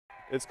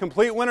It's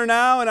complete winter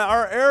now in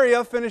our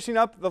area, finishing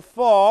up the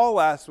fall.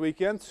 Last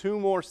weekend, 2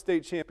 more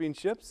state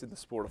championships in the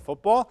sport of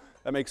football.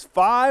 That makes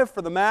 5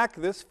 for the MAC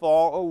this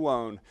fall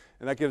alone.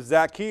 And that gives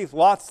Zach Keith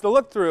lots to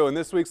look through in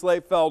this week's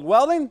Leifeld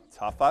Welding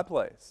Top 5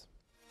 Plays.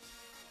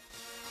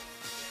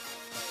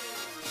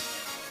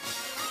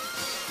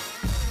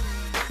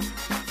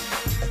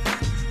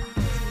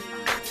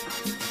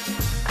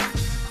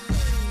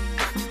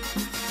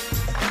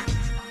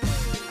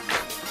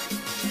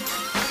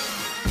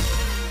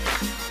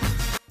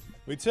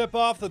 We tip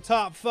off the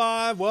top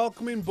 5,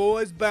 welcoming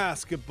boys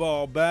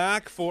basketball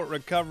back. Fort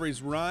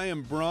Recovery's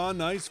Ryan Braun,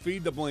 nice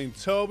feed to Blaine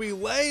Toby,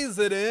 lays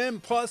it in,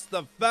 plus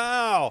the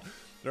foul.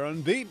 They're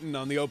unbeaten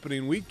on the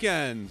opening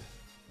weekend.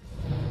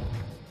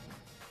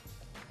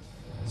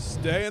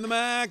 Stay in the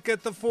MAC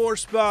at the 4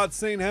 spot.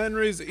 St.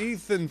 Henry's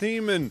Ethan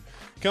Thiemann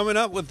coming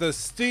up with the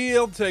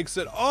steal, takes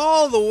it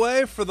all the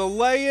way for the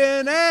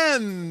lay-in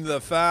and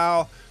the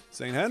foul.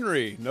 St.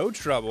 Henry, no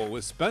trouble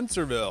with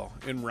Spencerville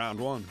in round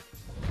 1.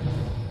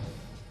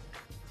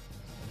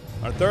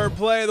 Our third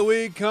play of the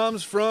week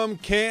comes from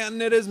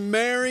Canton. It is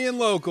Marion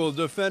Local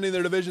defending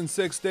their Division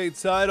 6 state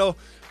title.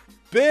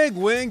 Big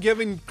win,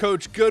 giving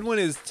Coach Goodwin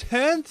his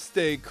 10th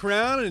state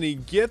crown, and he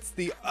gets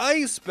the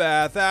ice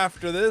bath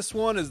after this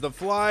one as the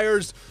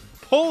Flyers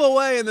pull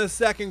away in the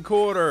second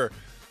quarter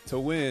to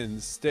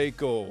win state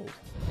gold.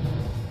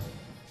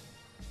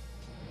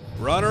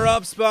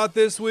 Runner-up spot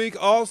this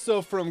week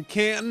also from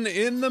Canton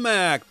in the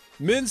MAC.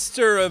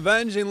 Minster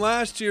avenging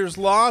last year's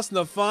loss in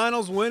the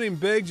finals, winning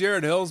big.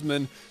 Jared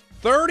Hillsman,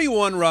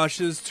 31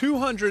 rushes,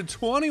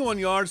 221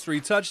 yards, 3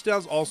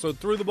 touchdowns, also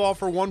threw the ball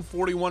for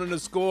 141 and a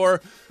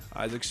score.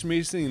 Isaac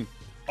Schmiesing,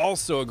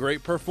 also a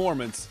great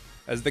performance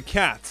as the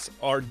Cats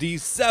are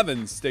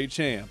D7 state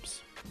champs.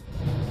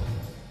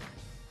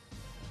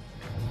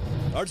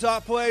 Our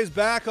top plays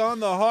back on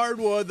the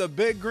hardwood. The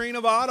Big Green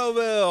of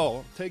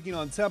Ottoville taking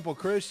on Temple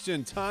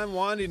Christian. Time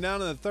winding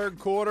down in the third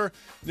quarter.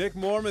 Nick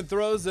Mormon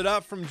throws it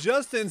up from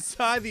just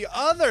inside the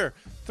other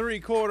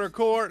three-quarter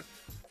court.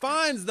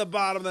 Finds the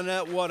bottom of the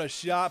net. What a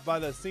shot by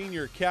the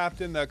senior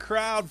captain. The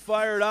crowd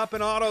fired up,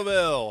 and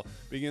Ottoville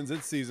begins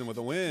its season with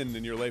a win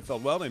in your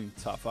Leifeld Welding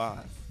Top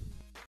 5.